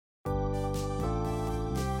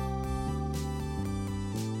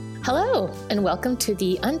Hello, and welcome to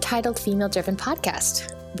the Untitled Female-Driven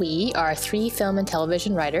Podcast. We are three film and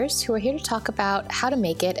television writers who are here to talk about how to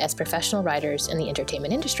make it as professional writers in the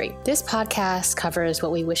entertainment industry. This podcast covers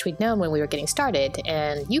what we wish we'd known when we were getting started,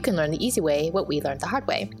 and you can learn the easy way what we learned the hard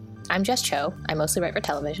way. I'm Jess Cho. I mostly write for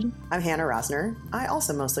television. I'm Hannah Rosner. I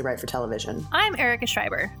also mostly write for television. I'm Erica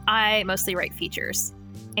Schreiber. I mostly write features.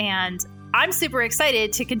 And I'm super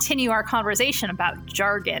excited to continue our conversation about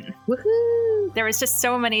jargon. Woohoo! There was just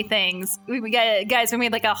so many things. We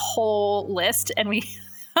made like a whole list, and we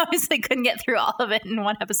obviously couldn't get through all of it in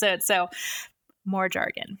one episode. So more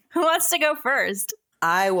jargon. Who wants to go first?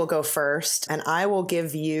 I will go first, and I will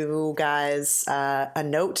give you guys a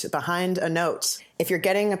note behind a note. If you're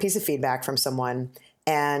getting a piece of feedback from someone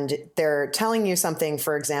and they're telling you something,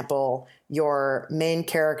 for example, your main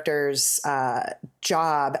character's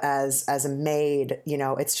job as a maid,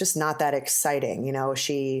 it's just not that exciting.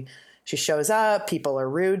 She shows up, people are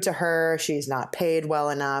rude to her, she's not paid well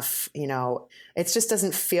enough, it just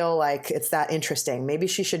doesn't feel like it's that interesting. Maybe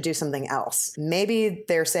she should do something else. Maybe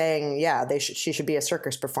they're saying, she should be a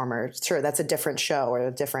circus performer. Sure, that's a different show or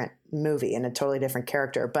a different movie and a totally different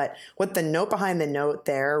character. But what the note behind the note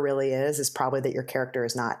there really is probably that your character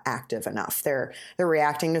is not active enough. They're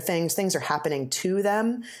reacting to things are happening to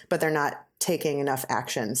them, but they're not taking enough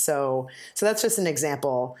action. So that's just an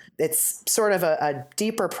example. It's sort of a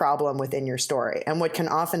deeper problem within your story. And what can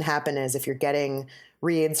often happen is if you're getting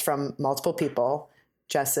reads from multiple people,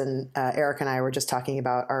 Jess and Eric and I were just talking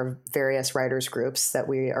about our various writers groups that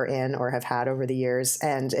we are in or have had over the years.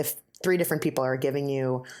 And if three different people are giving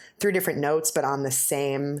you three different notes, but on the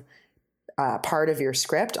same part of your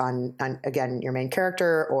script on again, your main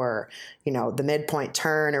character or, the midpoint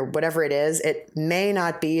turn or whatever it is, it may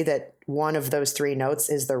not be that one of those three notes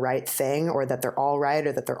is the right thing or that they're all right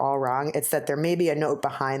or that they're all wrong. It's that there may be a note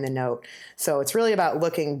behind the note. So it's really about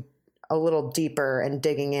looking a little deeper and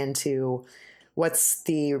digging into what's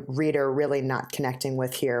the reader really not connecting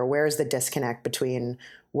with here. Where's the disconnect between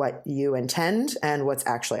what you intend and what's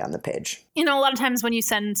actually on the page? A lot of times when you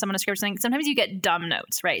send someone a script, sometimes you get dumb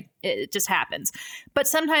notes, right? It just happens. But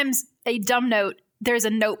sometimes a dumb note, there's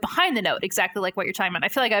a note behind the note, exactly like what you're talking about. I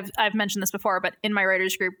feel like I've mentioned this before, but in my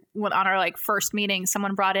writers group, on our first meeting,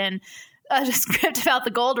 someone brought in a script about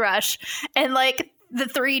the gold rush, and the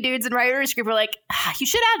three dudes in writers group were like, you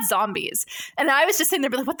should add zombies. And I was just sitting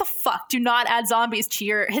there like, what the fuck? Do not add zombies to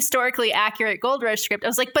your historically accurate gold rush script. I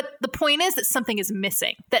was like, but the point is that something is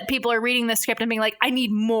missing, that people are reading this script and being like, I need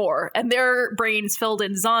more. And their brains filled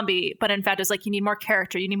in zombie. But in fact, it's like, you need more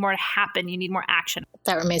character. You need more to happen. You need more action.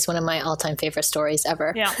 That remains one of my all-time favorite stories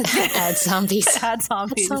ever. Yeah. Add zombies. Add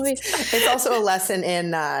zombies. It's also a lesson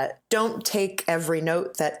in don't take every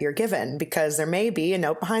note that you're given, because there may be a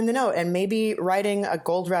note behind the note, and maybe writing a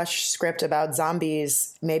Gold Rush script about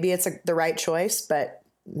zombies, maybe it's the right choice, but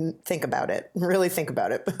think about it. Really think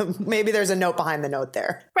about it. Maybe there's a note behind the note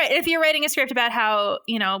there. Right. If you're writing a script about how,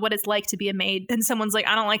 what it's like to be a maid, and someone's like,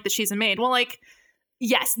 I don't like that she's a maid. Well,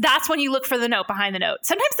 yes, that's when you look for the note behind the note.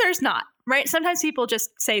 Sometimes there's not, right? Sometimes people just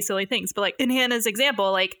say silly things. But in Hannah's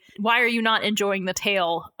example, why are you not enjoying the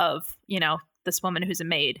tale of, this woman who's a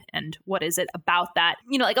maid, and what is it about that?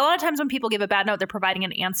 A lot of times when people give a bad note, they're providing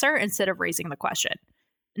an answer instead of raising the question.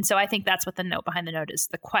 And so I think that's what the note behind the note is,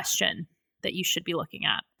 the question that you should be looking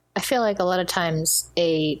at. I feel like a lot of times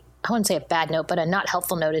I wouldn't say a bad note, but a not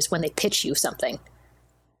helpful note is when they pitch you something.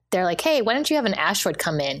 They're like, hey, why don't you have an asteroid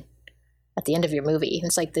come in at the end of your movie? And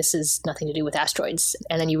it's like, this is nothing to do with asteroids.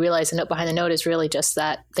 And then you realize the note behind the note is really just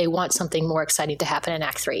that they want something more exciting to happen in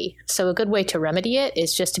Act 3. So a good way to remedy it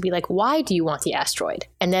is just to be like, why do you want the asteroid?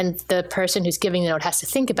 And then the person who's giving the note has to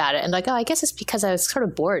think about it and I guess it's because I was sort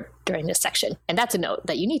of bored during this section. And that's a note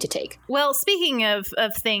that you need to take. Well, speaking of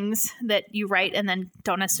things that you write and then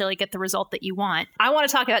don't necessarily get the result that you want, I want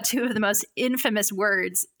to talk about two of the most infamous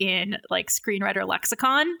words in screenwriter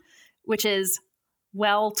lexicon, which is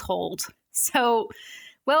well told. So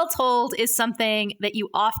well told is something that you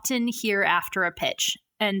often hear after a pitch.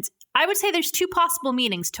 And I would say there's two possible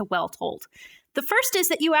meanings to well told. The first is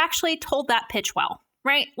that you actually told that pitch well,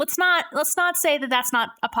 right? Let's not say that that's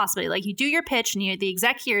not a possibility. You do your pitch and the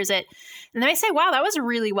exec hears it and they may say, wow, that was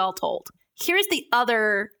really well told. Here's the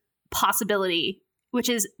other possibility, which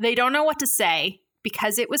is they don't know what to say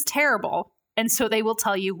because it was terrible. And so they will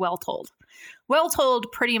tell you well told. Well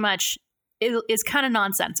told pretty much is kind of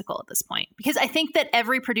nonsensical at this point, because I think that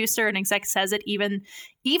every producer and exec says it, even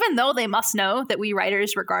though they must know that we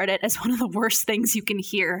writers regard it as one of the worst things you can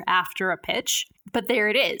hear after a pitch. But there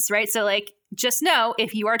it is, right? So just know,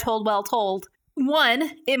 if you are told well told,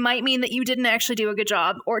 one, it might mean that you didn't actually do a good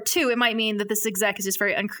job. Or two, it might mean that this exec is just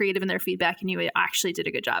very uncreative in their feedback and you actually did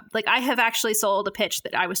a good job. Like, I have actually sold a pitch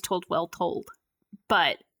that I was told well told,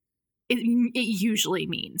 but it usually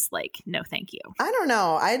means like, no, thank you. I don't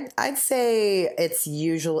know. I'd say it's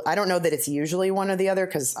usually, I don't know that it's usually one or the other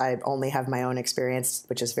because I only have my own experience,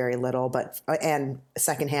 which is very little, but, and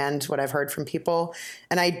secondhand, what I've heard from people.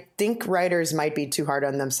 And I think writers might be too hard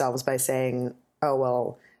on themselves by saying, oh,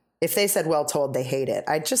 well, if they said well told, they hate it.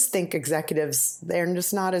 I just think executives, they're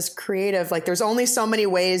just not as creative. Like, there's only so many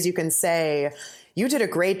ways you can say, you did a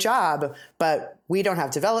great job, but we don't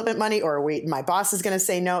have development money, or my boss is going to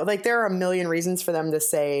say no. Like, there are a million reasons for them to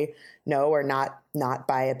say no or not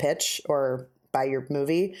buy a pitch or buy your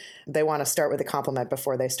movie. They want to start with a compliment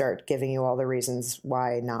before they start giving you all the reasons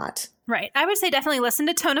why not. Right. I would say definitely listen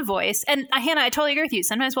to tone of voice. And Hannah, I totally agree with you.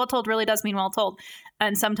 Sometimes well told really does mean well told.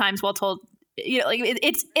 And sometimes well told, like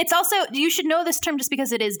it's also, you should know this term just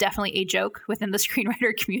because it is definitely a joke within the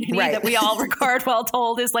screenwriter community, right, that we all regard well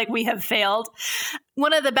told is like we have failed.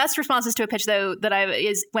 One of the best responses to a pitch, though,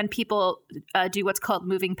 is when people do what's called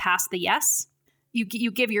moving past the yes. You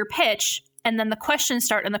give your pitch and then the questions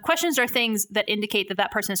start, and the questions are things that indicate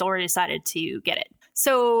that person has already decided to get it.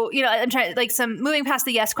 So, I'm trying, like, some moving past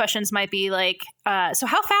the yes questions might be like, so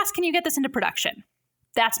how fast can you get this into production?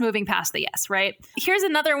 That's moving past the yes, right? Here's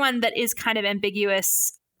another one that is kind of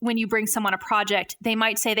ambiguous. When you bring someone a project, they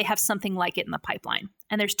might say they have something like it in the pipeline.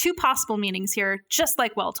 And there's two possible meanings here, just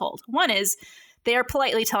like well told. One is they are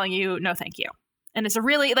politely telling you, no, thank you. And it's a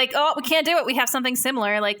really like, oh, we can't do it. We have something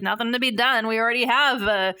similar, like nothing to be done. We already have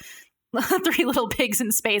a Three Little Pigs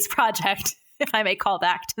in Space project. If I may call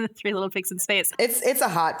back to the Three Little Pigs in Space. It's a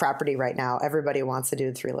hot property right now. Everybody wants to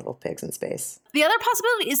do Three Little Pigs in Space. The other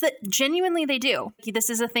possibility is that genuinely they do.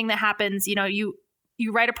 This is a thing that happens. You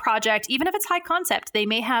write a project, even if it's high concept, they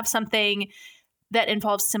may have something that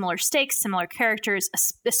involves similar stakes, similar characters,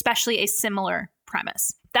 especially a similar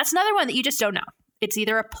premise. That's another one that you just don't know. It's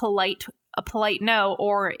either a polite no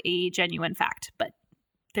or a genuine fact, but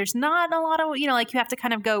there's not a lot of, like, you have to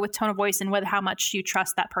kind of go with tone of voice and with how much you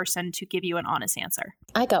trust that person to give you an honest answer.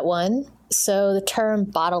 I got one. So the term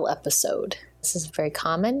bottle episode. This is very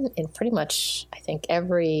common in pretty much, I think,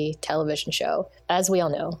 every television show. As we all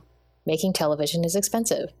know, making television is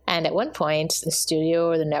expensive. And at one point, the studio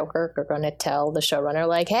or the network are going to tell the showrunner,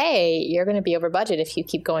 like, hey, you're going to be over budget if you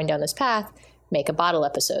keep going down this path. Make a bottle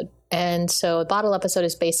episode. And so a bottle episode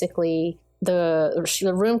is basically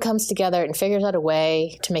the room comes together and figures out a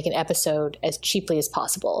way to make an episode as cheaply as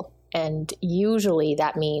possible. And usually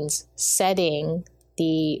that means setting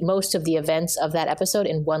the most of the events of that episode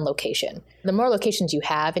in one location. The more locations you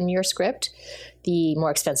have in your script, the more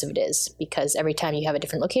expensive it is, because every time you have a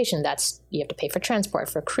different location, you have to pay for transport,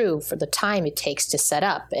 for crew, for the time it takes to set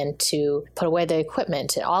up and to put away the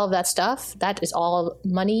equipment and all of that stuff. That is all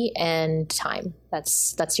money and time.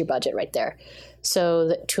 That's your budget right there.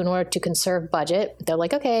 So in order to conserve budget, they're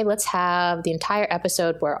like, okay, let's have the entire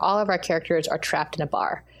episode where all of our characters are trapped in a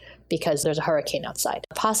bar because there's a hurricane outside.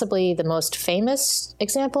 Possibly the most famous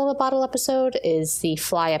example of a bottle episode is the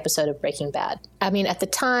Fly episode of Breaking Bad. I mean, at the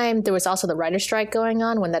time, there was also the writer's strike going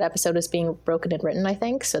on when that episode was being broken and written, I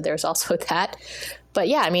think. So there's also that. But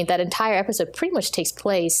yeah, I mean, that entire episode pretty much takes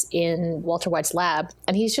place in Walter White's lab,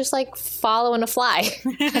 and he's just like following a fly.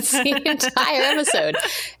 That's the entire episode.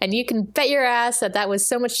 And you can bet your ass that was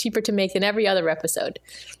so much cheaper to make than every other episode.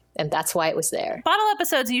 And that's why it was there. Bottle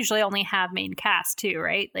episodes usually only have main cast too,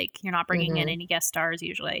 right? Like, you're not bringing in any guest stars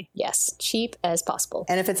usually. Yes, cheap as possible.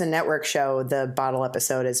 And if it's a network show, the bottle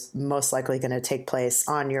episode is most likely going to take place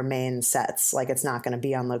on your main sets. Like, it's not going to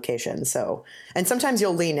be on location. So, and sometimes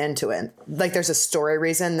you'll lean into it. Like, there's a story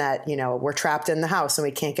reason that, we're trapped in the house and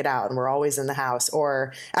we can't get out and we're always in the house.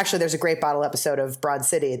 Or actually, there's a great bottle episode of Broad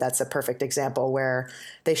City. That's a perfect example where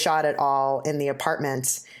they shot it all in the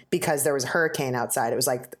apartment because there was a hurricane outside. It was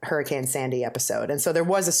like Hurricane Sandy episode. And so there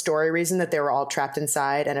was a story reason that they were all trapped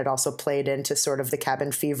inside. And it also played into sort of the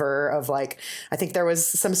cabin fever of, like, I think there was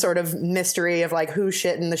some sort of mystery of like who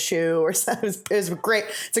shit in the shoe or something. It was great.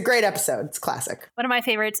 It's a great episode. It's classic. One of my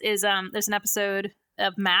favorites is there's an episode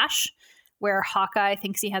of MASH where Hawkeye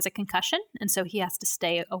thinks he has a concussion. And so he has to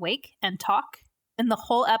stay awake and talk. And the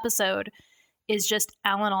whole episode is just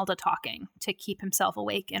Alan Alda talking to keep himself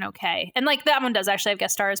awake and okay. And like, that one does actually have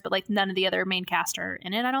guest stars, but like none of the other main cast are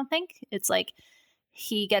in it, I don't think. It's like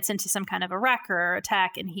he gets into some kind of a wreck or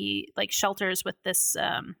attack and he like shelters with this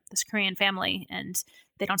Korean family and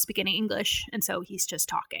they don't speak any English. And so he's just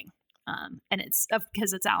talking. And it's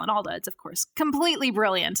because it's Alan Alda. It's of course completely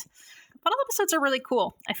brilliant. Bottle episodes are really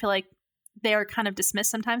cool. I feel like they are kind of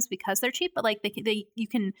dismissed sometimes because they're cheap, but like you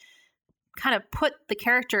can kind of put the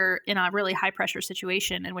character in a really high pressure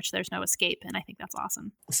situation in which there's no escape. And I think that's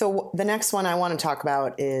awesome. So the next one I want to talk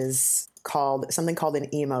about is something called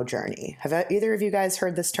an emo journey. Have either of you guys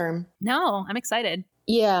heard this term? No, I'm excited.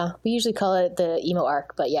 Yeah, we usually call it the emo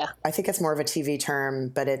arc, but yeah. I think it's more of a TV term,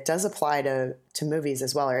 but it does apply to movies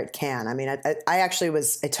as well, or it can. I mean, I actually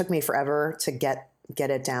it took me forever to get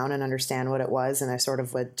it down and understand what it was. And I sort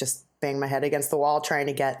of would just bang my head against the wall trying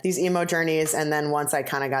to get these emo journeys. And then once I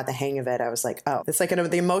kind of got the hang of it, I was like, oh, it's like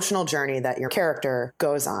the emotional journey that your character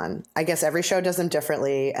goes on. I guess every show does them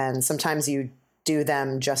differently. And sometimes you do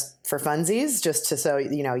them just for funsies, just to, so,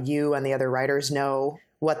 you and the other writers know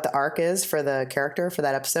what the arc is for the character for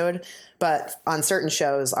that episode. But on certain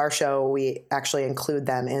shows, our show, we actually include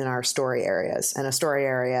them in our story areas. And a story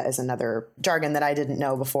area is another jargon that I didn't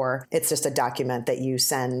know before. It's just a document that you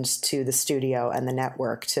send to the studio and the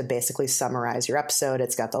network to basically summarize your episode.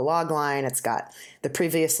 It's got the log line. It's got the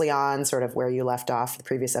previously on, sort of where you left off the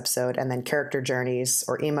previous episode, and then character journeys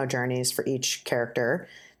or emo journeys for each character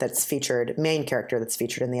that's featured, main character that's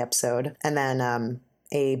featured in the episode. And then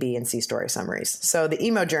A, B, and C story summaries. So the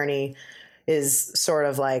emo journey is sort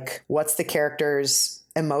of like, what's the character's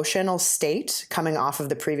emotional state coming off of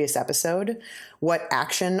the previous episode? What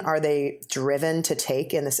action are they driven to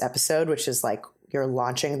take in this episode, which is like you're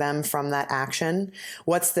launching them from that action?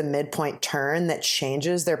 What's the midpoint turn that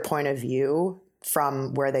changes their point of view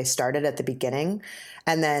from where they started at the beginning?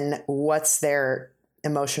 And then what's their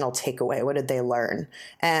emotional takeaway? What did they learn?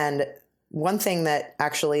 And one thing that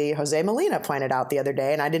actually Jose Molina pointed out the other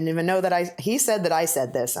day, and I didn't even know that he said that I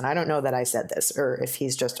said this, and I don't know that I said this, or if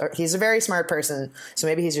he's a very smart person, so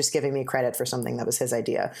maybe he's just giving me credit for something that was his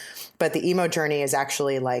idea. But the emo journey is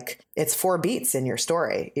actually like, it's 4 beats in your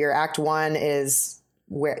story. Your act 1 is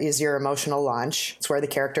your emotional launch. It's where the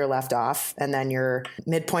character left off. And then your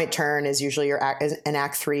midpoint turn is usually an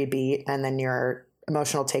act 3 beat, and then your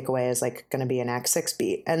emotional takeaway is like going to be an act 6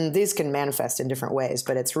 beat. And these can manifest in different ways,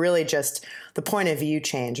 but it's really just the point of view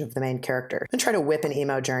change of the main character. And try to whip an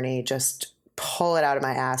emo journey, just pull it out of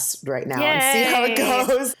my ass right now. Yay! And see how it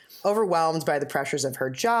goes. Overwhelmed by the pressures of her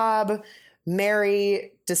job,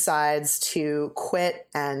 Mary decides to quit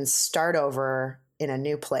and start over in a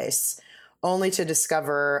new place, only to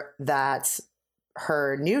discover that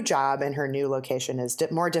her new job and her new location is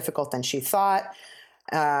more difficult than she thought.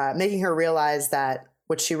 Making her realize that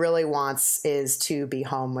what she really wants is to be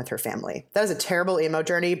home with her family. That was a terrible emo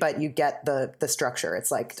journey, but you get the structure.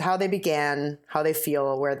 It's like how they began, how they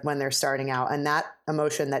feel when they're starting out, and that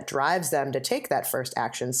emotion that drives them to take that first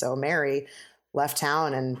action. So Mary left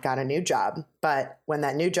town and got a new job. But when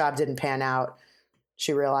that new job didn't pan out,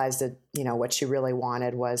 she realized that, what she really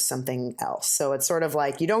wanted was something else. So it's sort of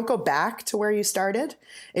like you don't go back to where you started.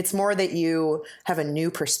 It's more that you have a new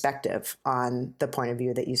perspective on the point of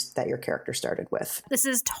view that your character started with. This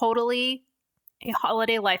is totally a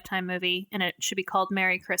holiday Lifetime movie, and it should be called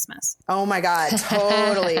Merry Christmas. Oh my God,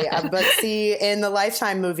 totally. But see, in the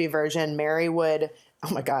Lifetime movie version, Mary would...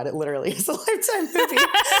 Oh my God, it literally is a Lifetime movie.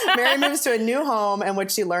 Mary moves to a new home, and what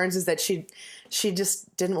she learns is that she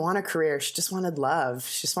just didn't want a career. She just wanted love.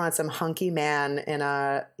 She just wanted some hunky man in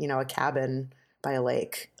a cabin by a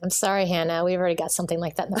lake. I'm sorry, Hannah. We've already got something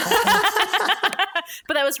like that in the podcast.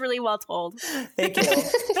 But that was really well told. Thank you.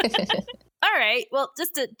 All right. Well,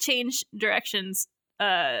 just to change directions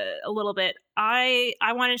a little bit, I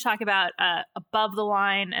wanted to talk about above the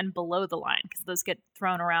line and below the line, because those get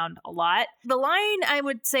thrown around a lot. The line, I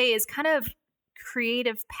would say, is kind of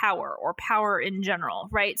creative power, or power in general,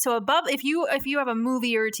 right? So above, if you have a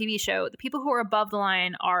movie or a TV show, the people who are above the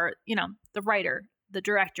line are, the writer, the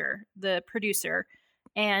director, the producer,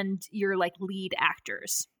 and your like lead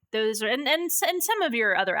actors. Those are, and some of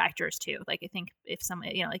your other actors too. Like, I think if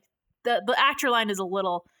somebody, like the actor line is a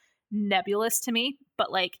little nebulous to me,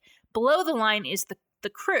 but like below the line is the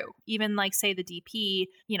crew, even like say the DP,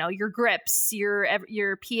 your grips, your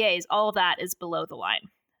PAs, all of that is below the line.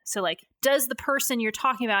 So like, does the person you're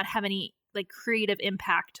talking about have any like creative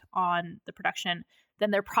impact on the production?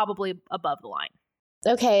 Then they're probably above the line.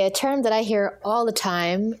 Okay, a term that I hear all the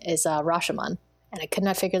time is Rashomon, and I could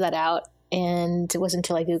not figure that out. And it wasn't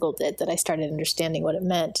until I Googled it that I started understanding what it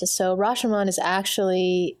meant. So Rashomon is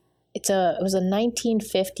actually, it was a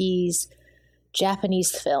 1950s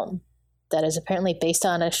Japanese film that is apparently based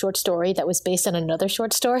on a short story that was based on another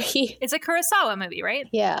short story. It's a Kurosawa movie, right?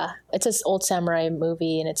 Yeah. It's this old samurai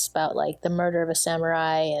movie, and it's about like the murder of a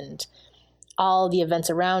samurai and all the events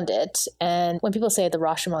around it. And when people say the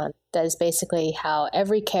Rashomon, that is basically how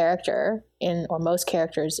every character or most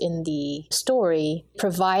characters in the story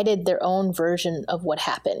provided their own version of what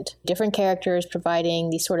happened. Different characters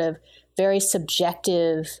providing these sort of very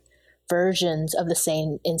subjective versions of the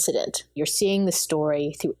same incident. You're seeing the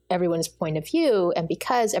story through everyone's point of view, and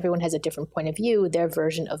because everyone has a different point of view, their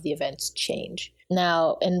version of the events change.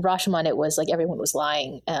 Now, in Rashomon, it was like everyone was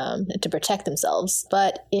lying to protect themselves.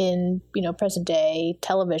 But in, present day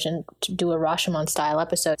television, to do a Rashomon-style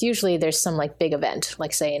episode, usually there's some like big event,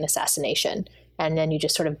 like say an assassination. And then you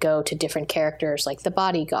just sort of go to different characters like the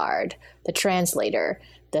bodyguard, the translator,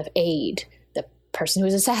 the aide, the person who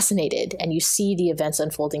was assassinated. And you see the events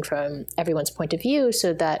unfolding from everyone's point of view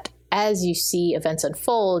so that as you see events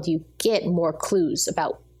unfold, you get more clues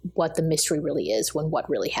about what the mystery really is when what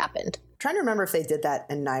really happened. Trying to remember if they did that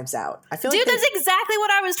in Knives Out. I feel Dude, like that's exactly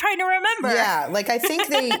what I was trying to remember. Yeah, like I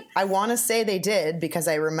think I want to say they did because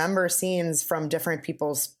I remember scenes from different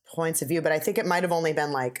people's points of view, but I think it might have only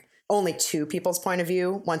been like only two people's point of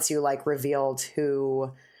view once you like revealed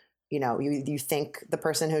who, you think the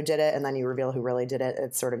person who did it and then you reveal who really did it.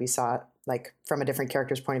 It's sort of, you saw it like from a different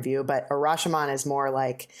character's point of view, but a Rashomon is more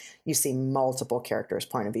like you see multiple characters'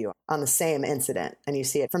 point of view on the same incident and you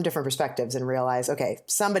see it from different perspectives and realize, okay,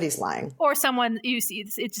 somebody's lying. Or someone, you see,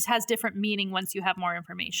 it just has different meaning once you have more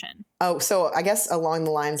information. Oh, so I guess along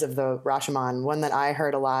the lines of the Rashomon, one that I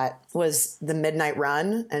heard a lot was the Midnight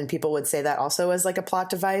Run, and people would say that also as like a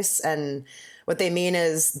plot device. And what they mean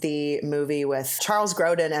is the movie with Charles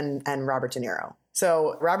Grodin and Robert De Niro.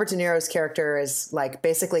 So Robert De Niro's character is like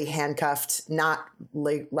basically handcuffed, not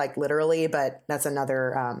like literally, but that's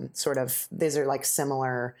another sort of, these are like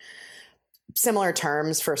similar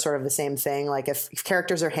terms for sort of the same thing. Like if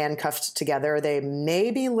characters are handcuffed together, they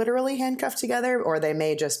may be literally handcuffed together, or they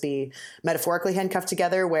may just be metaphorically handcuffed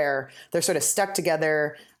together where they're sort of stuck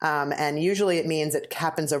together. And usually it means it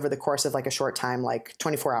happens over the course of like a short time, like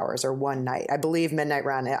 24 hours or one night. I believe Midnight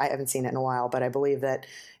Run, I haven't seen it in a while, but I believe that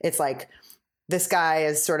it's like this guy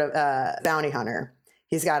is sort of a bounty hunter.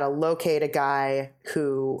 He's got to locate a guy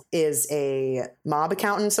who is a mob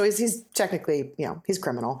accountant. So he's technically, he's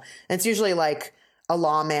criminal. And it's usually like a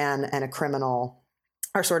lawman and a criminal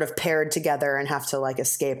are sort of paired together and have to like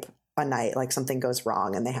escape a night, like something goes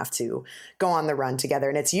wrong and they have to go on the run together.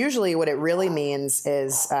 And it's usually what it really means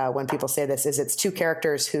is when people say this is it's two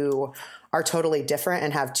characters who are totally different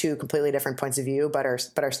and have two completely different points of view, but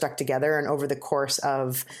are stuck together. And over the course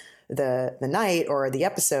of the night or the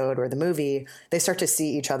episode or the movie, they start to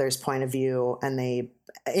see each other's point of view and they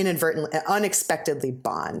unexpectedly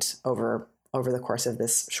bond over the course of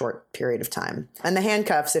this short period of time. And the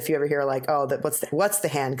handcuffs, if you ever hear like, oh, what's the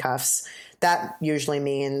handcuffs? That usually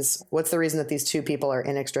means what's the reason that these two people are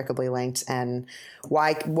inextricably linked, and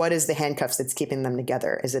what is the handcuffs that's keeping them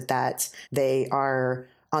together? Is it that they are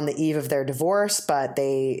on the eve of their divorce, but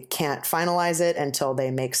they can't finalize it until they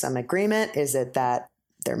make some agreement? Is it that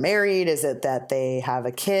they're married? Is it that they have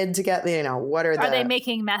a kid together? What are they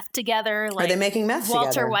making meth together? Like are they making meth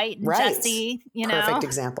Walter together? White and right. Jesse, Perfect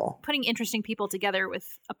example. Putting interesting people together with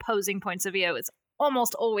opposing points of view is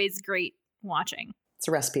almost always great watching. It's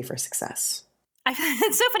a recipe for success.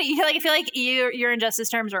 It's so funny. I feel like your injustice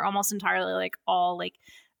terms are almost entirely like all like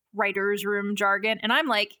writer's room jargon. And I'm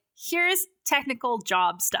like, here's technical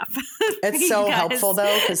job stuff. It's so helpful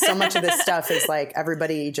though, because so much of this stuff is like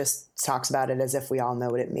everybody just talks about it as if we all know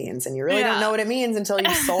what it means, and you really don't know what it means until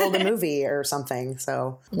you've sold a movie or something.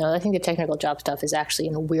 So no, I think the technical job stuff is actually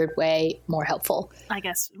in a weird way more helpful. I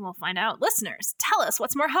guess we'll find out. Listeners, tell us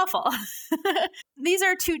what's more helpful. These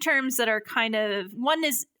are two terms that are kind of, one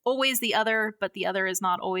is always the other, but the other is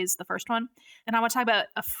not always the first one. And I want to talk about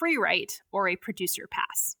a free write or a producer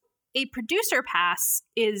pass. A producer pass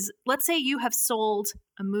is, let's say you have sold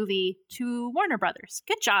a movie to Warner Brothers.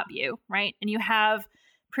 Good job, you, right? And you have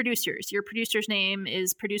producers. Your producer's name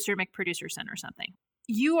is Producer McProducerson or something.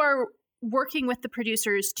 You are working with the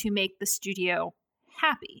producers to make the studio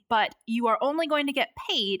happy, but you are only going to get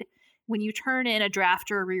paid when you turn in a draft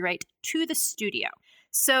or a rewrite to the studio.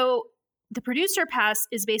 So the producer pass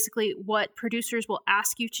is basically what producers will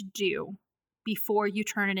ask you to do before you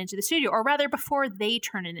turn it into the studio, or rather before they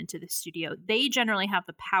turn it into the studio. They generally have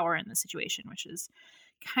the power in the situation, which is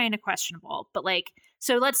kind of questionable. But like,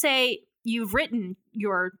 so let's say you've written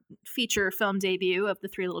your feature film debut of The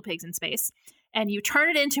Three Little Pigs in Space, and you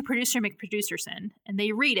turn it into Producer McProducerson, and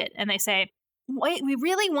they read it and they say, wait, we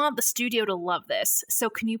really want the studio to love this. So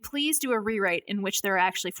can you please do a rewrite in which there are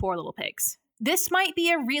actually 4 little pigs? This might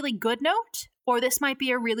be a really good note, or this might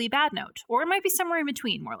be a really bad note, or it might be somewhere in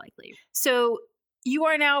between, more likely. So you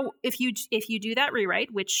are now, if you do that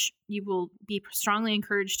rewrite, which you will be strongly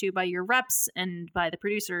encouraged to by your reps and by the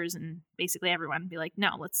producers and basically everyone, be like, no,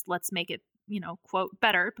 let's make it, quote,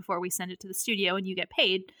 better before we send it to the studio and you get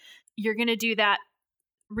paid. You're going to do that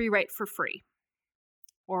rewrite for free,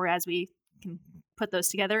 or as we can put those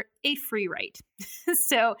together, a Freewrite.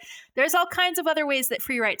 So there's all kinds of other ways that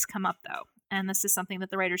Freewrites come up, though. And this is something that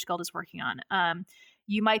the Writers Guild is working on.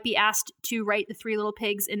 You might be asked to write the Three Little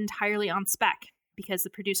Pigs entirely on spec because the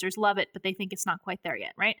producers love it, but they think it's not quite there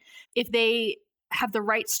yet, right? If they have the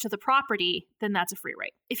rights to the property, then that's a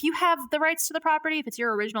Freewrite. If you have the rights to the property, if it's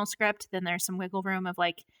your original script, then there's some wiggle room of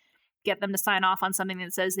like, get them to sign off on something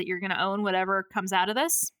that says that you're going to own whatever comes out of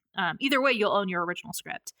this. Either way, you'll own your original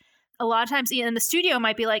script. A lot of times, and the studio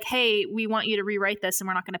might be like, hey, we want you to rewrite this and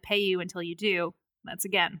we're not going to pay you until you do. That's,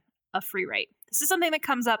 again, a Freewrite. This is something that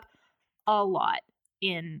comes up a lot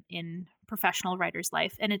in professional writer's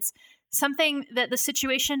life. And it's something that the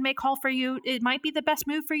situation may call for you. It might be the best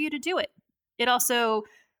move for you to do it. It also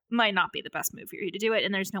might not be the best move for you to do it.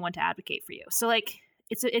 And there's no one to advocate for you. So like,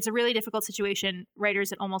 it's a really difficult situation.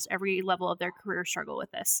 Writers at almost every level of their career struggle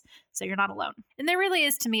with this. So you're not alone. And there really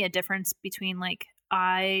is, to me, a difference between like,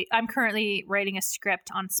 I'm currently writing a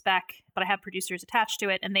script on spec, but I have producers attached to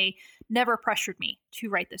it, and they never pressured me to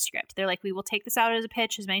write this script. They're like, we will take this out as a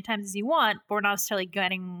pitch as many times as you want, but we're not necessarily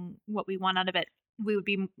getting what we want out of it. We would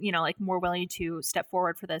be, like more willing to step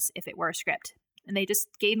forward for this if it were a script. And they just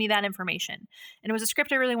gave me that information. And it was a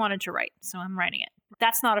script I really wanted to write, so I'm writing it.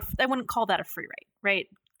 I wouldn't call that a Freewrite, right?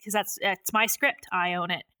 Because that's my script. I own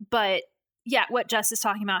it. But yeah, what Jess is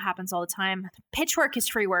talking about happens all the time. Pitch work is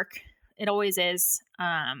free work. It always is.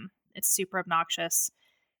 It's super obnoxious.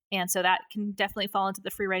 And so that can definitely fall into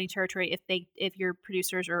the free writing territory if your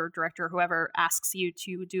producers or director or whoever asks you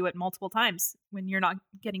to do it multiple times when you're not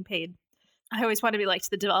getting paid. I always want to be like to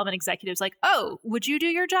the development executives, like, oh, would you do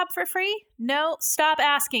your job for free? No, stop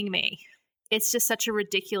asking me. It's just such a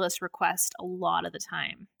ridiculous request a lot of the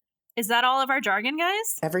time. Is that all of our jargon,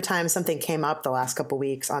 guys? Every time something came up the last couple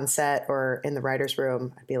weeks on set or in the writer's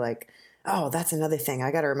room, I'd be like, oh, that's another thing.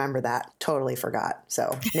 I got to remember that. Totally forgot.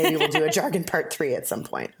 So maybe we'll do a jargon part 3 at some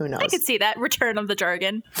point. Who knows? I could see that. Return of the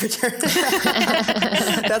jargon. That's what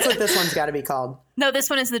this one's got to be called. No, this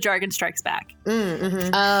one is The Jargon Strikes Back.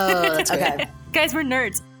 Oh, that's okay. good. Guys, we're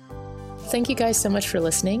nerds. Thank you guys so much for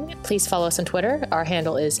listening. Please follow us on Twitter. Our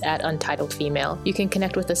handle is @UntitledFemale. You can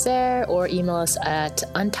connect with us there or email us at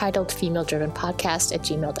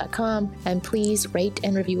untitledfemaledrivenpodcast@gmail.com. And please rate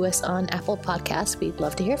and review us on Apple Podcasts. We'd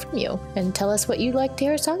love to hear from you. And tell us what you'd like to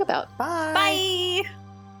hear us talk about. Bye. Bye.